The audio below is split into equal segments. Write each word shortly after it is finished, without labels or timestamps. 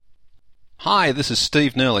Hi, this is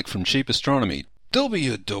Steve Nerlich from Cheap Astronomy,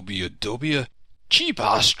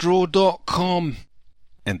 www.cheapastro.com,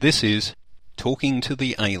 and this is Talking to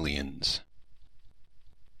the Aliens.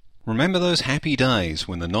 Remember those happy days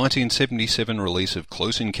when the 1977 release of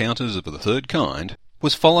Close Encounters of the Third Kind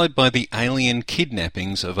was followed by the alien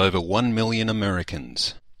kidnappings of over 1 million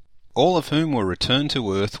Americans, all of whom were returned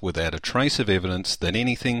to Earth without a trace of evidence that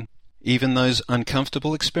anything, even those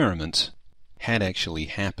uncomfortable experiments, had actually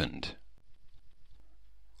happened.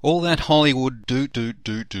 All that Hollywood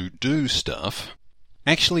do stuff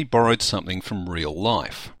actually borrowed something from real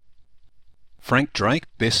life. Frank Drake,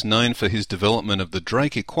 best known for his development of the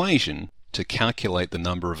Drake equation to calculate the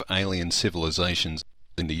number of alien civilizations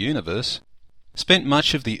in the universe, spent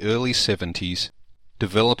much of the early 70s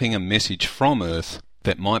developing a message from Earth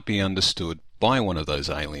that might be understood by one of those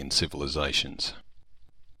alien civilizations.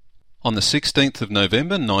 On the 16th of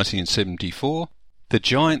November 1974, the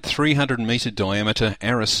giant 300-metre diameter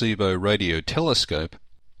Arecibo radio telescope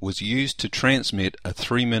was used to transmit a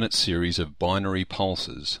 3-minute series of binary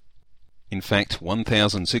pulses. In fact,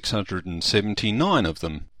 1,679 of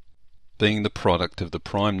them being the product of the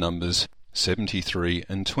prime numbers 73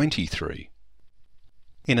 and 23.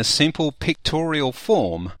 In a simple pictorial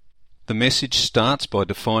form, the message starts by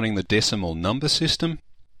defining the decimal number system,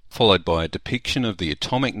 followed by a depiction of the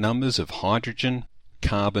atomic numbers of hydrogen,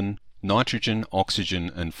 carbon, nitrogen,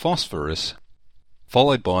 oxygen and phosphorus,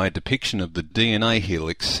 followed by a depiction of the DNA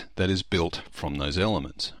helix that is built from those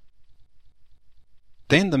elements.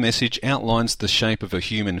 Then the message outlines the shape of a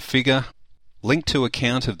human figure, linked to a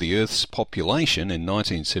count of the Earth's population in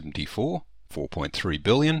 1974, 4.3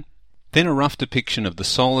 billion, then a rough depiction of the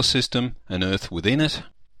solar system and Earth within it,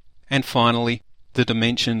 and finally the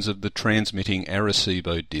dimensions of the transmitting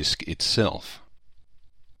Arecibo disk itself.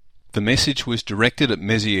 The message was directed at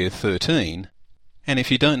Messier 13, and if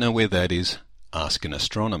you don't know where that is, ask an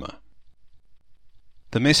astronomer.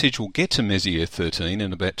 The message will get to Messier 13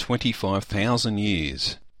 in about 25,000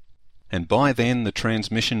 years, and by then the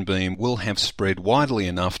transmission beam will have spread widely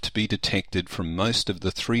enough to be detected from most of the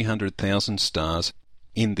 300,000 stars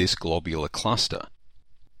in this globular cluster.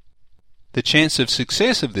 The chance of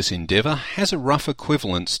success of this endeavour has a rough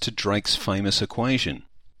equivalence to Drake's famous equation.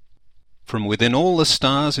 From within all the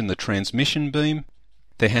stars in the transmission beam,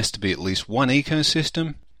 there has to be at least one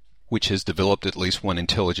ecosystem, which has developed at least one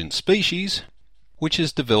intelligent species, which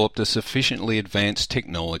has developed a sufficiently advanced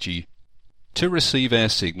technology to receive our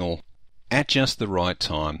signal at just the right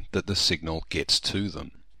time that the signal gets to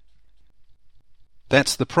them.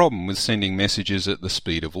 That's the problem with sending messages at the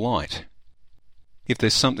speed of light. If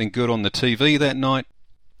there's something good on the TV that night,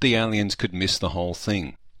 the aliens could miss the whole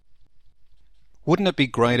thing. Wouldn't it be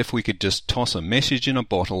great if we could just toss a message in a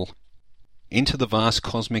bottle into the vast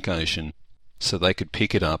cosmic ocean so they could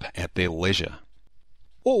pick it up at their leisure?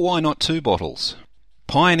 Or why not 2 bottles?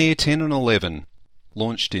 Pioneer 10 and 11,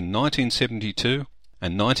 launched in 1972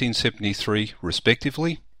 and 1973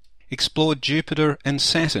 respectively, explored Jupiter and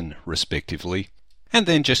Saturn respectively, and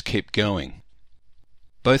then just kept going.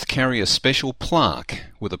 Both carry a special plaque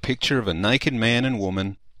with a picture of a naked man and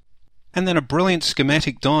woman, and then a brilliant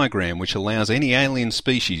schematic diagram which allows any alien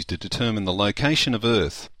species to determine the location of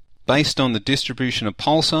Earth based on the distribution of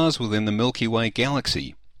pulsars within the Milky Way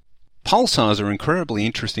galaxy. Pulsars are incredibly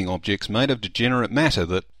interesting objects made of degenerate matter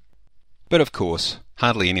but of course,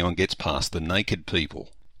 hardly anyone gets past the naked people.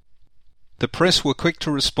 The press were quick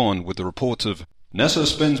to respond with the reports of NASA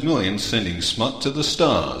spends millions sending smut to the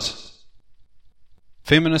stars.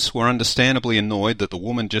 Feminists were understandably annoyed that the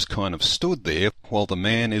woman just kind of stood there while the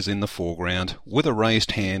man is in the foreground with a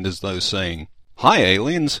raised hand as though saying, "Hi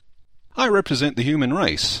aliens, I represent the human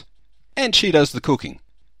race, and she does the cooking."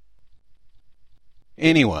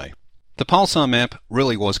 Anyway, the pulsar map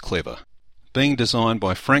really was clever, being designed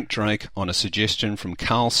by Frank Drake on a suggestion from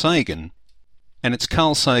Carl Sagan, and it's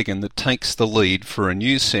Carl Sagan that takes the lead for a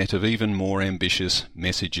new set of even more ambitious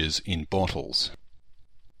messages in bottles.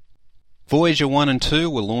 Voyager 1 and 2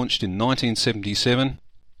 were launched in 1977.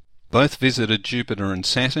 Both visited Jupiter and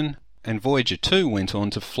Saturn, and Voyager 2 went on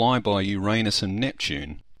to fly by Uranus and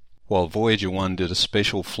Neptune, while Voyager 1 did a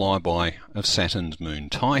special flyby of Saturn's moon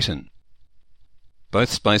Titan.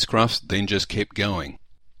 Both spacecraft then just kept going.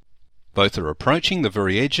 Both are approaching the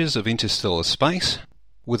very edges of interstellar space,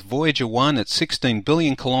 with Voyager 1 at 16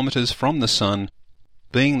 billion kilometres from the Sun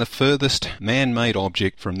being the furthest man-made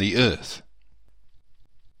object from the Earth.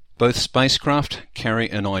 Both spacecraft carry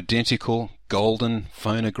an identical golden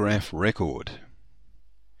phonograph record.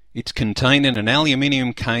 It's contained in an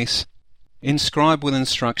aluminium case, inscribed with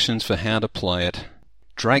instructions for how to play it,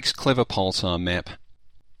 Drake's clever pulsar map,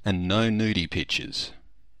 and no nudie pictures.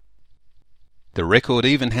 The record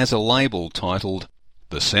even has a label titled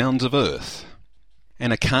The Sounds of Earth,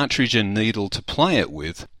 and a cartridge and needle to play it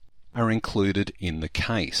with are included in the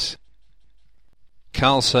case.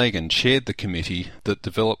 Carl Sagan chaired the committee that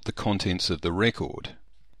developed the contents of the record.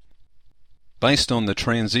 Based on the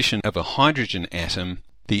transition of a hydrogen atom,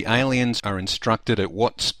 the aliens are instructed at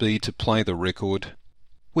what speed to play the record,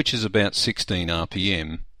 which is about 16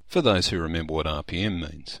 RPM, for those who remember what RPM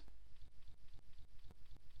means.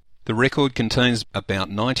 The record contains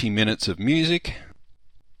about 90 minutes of music,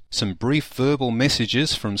 some brief verbal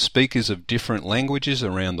messages from speakers of different languages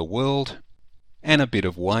around the world, and a bit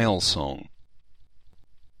of whale song.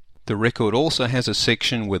 The record also has a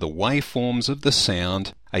section where the waveforms of the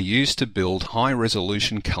sound are used to build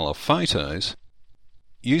high-resolution colour photos,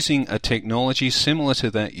 using a technology similar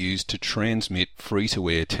to that used to transmit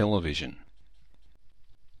free-to-air television.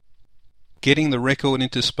 Getting the record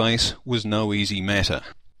into space was no easy matter,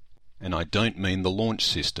 and I don't mean the launch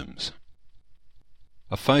systems.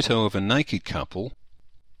 A photo of a naked couple,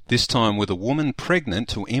 this time with a woman pregnant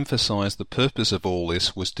to emphasise the purpose of all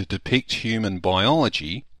this was to depict human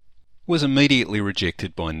biology, was immediately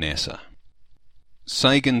rejected by NASA.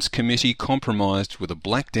 Sagan's committee compromised with a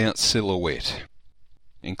blacked-out silhouette,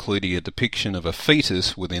 including a depiction of a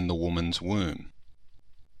fetus within the woman's womb.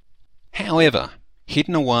 However,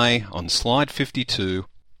 hidden away on slide 52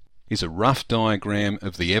 is a rough diagram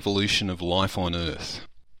of the evolution of life on Earth,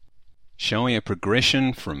 showing a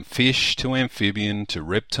progression from fish to amphibian to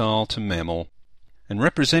reptile to mammal, and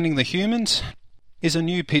representing the humans is a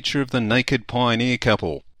new picture of the naked pioneer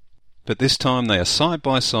couple, but this time they are side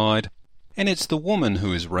by side, and it's the woman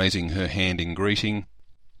who is raising her hand in greeting,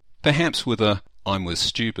 perhaps with a "I was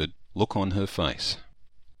stupid" look on her face.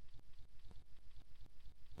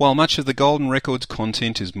 While much of the Golden Record's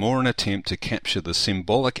content is more an attempt to capture the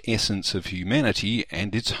symbolic essence of humanity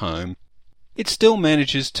and its home, it still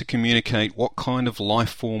manages to communicate what kind of life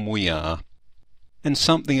form we are, and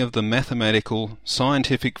something of the mathematical,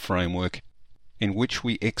 scientific framework in which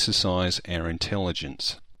we exercise our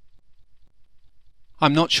intelligence.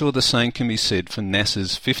 I'm not sure the same can be said for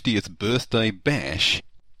NASA's 50th birthday bash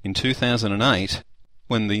in 2008,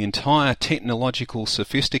 when the entire technological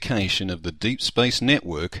sophistication of the Deep Space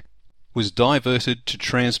Network was diverted to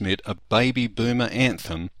transmit a baby boomer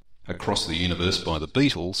anthem across the universe by the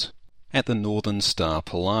Beatles at the Northern Star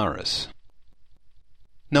Polaris.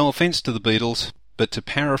 No offence to the Beatles, but to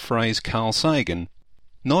paraphrase Carl Sagan,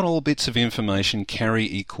 not all bits of information carry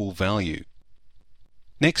equal value.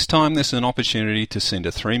 Next time there's an opportunity to send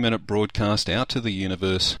a 3-minute broadcast out to the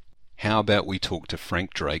universe, how about we talk to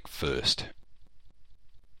Frank Drake first?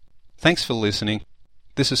 Thanks for listening.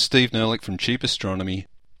 This is Steve Nerlich from Cheap Astronomy,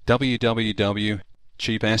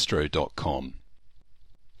 www.cheapastro.com.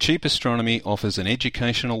 Cheap Astronomy offers an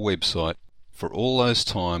educational website for all those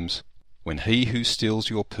times when he who steals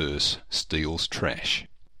your purse steals trash.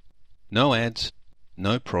 No ads,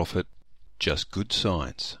 no profit, just good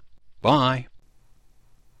science. Bye.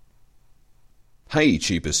 Hey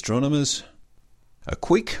cheap astronomers, a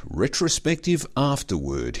quick retrospective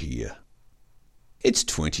afterword here. It's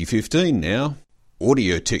 2015 now,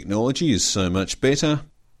 audio technology is so much better,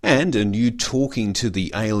 and a new Talking to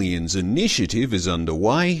the Aliens initiative is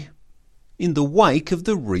underway in the wake of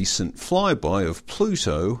the recent flyby of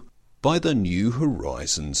Pluto by the New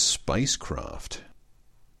Horizons spacecraft.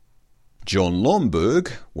 John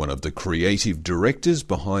Lomberg, one of the creative directors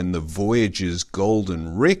behind the Voyager's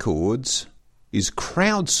Golden Records, is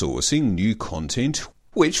crowdsourcing new content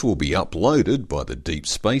which will be uploaded by the Deep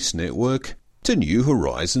Space Network to New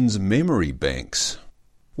Horizons memory banks,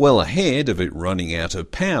 well ahead of it running out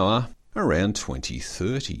of power around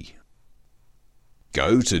 2030.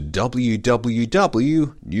 Go to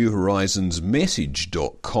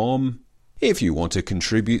www.newhorizonsmessage.com if you want to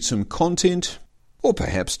contribute some content, or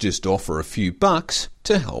perhaps just offer a few bucks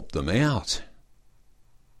to help them out.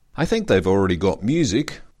 I think they've already got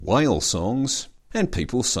music, whale songs, and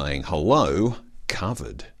people saying hello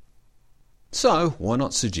covered. So why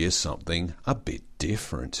not suggest something a bit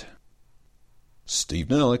different? Steve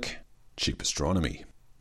Nerlich, Cheap Astronomy.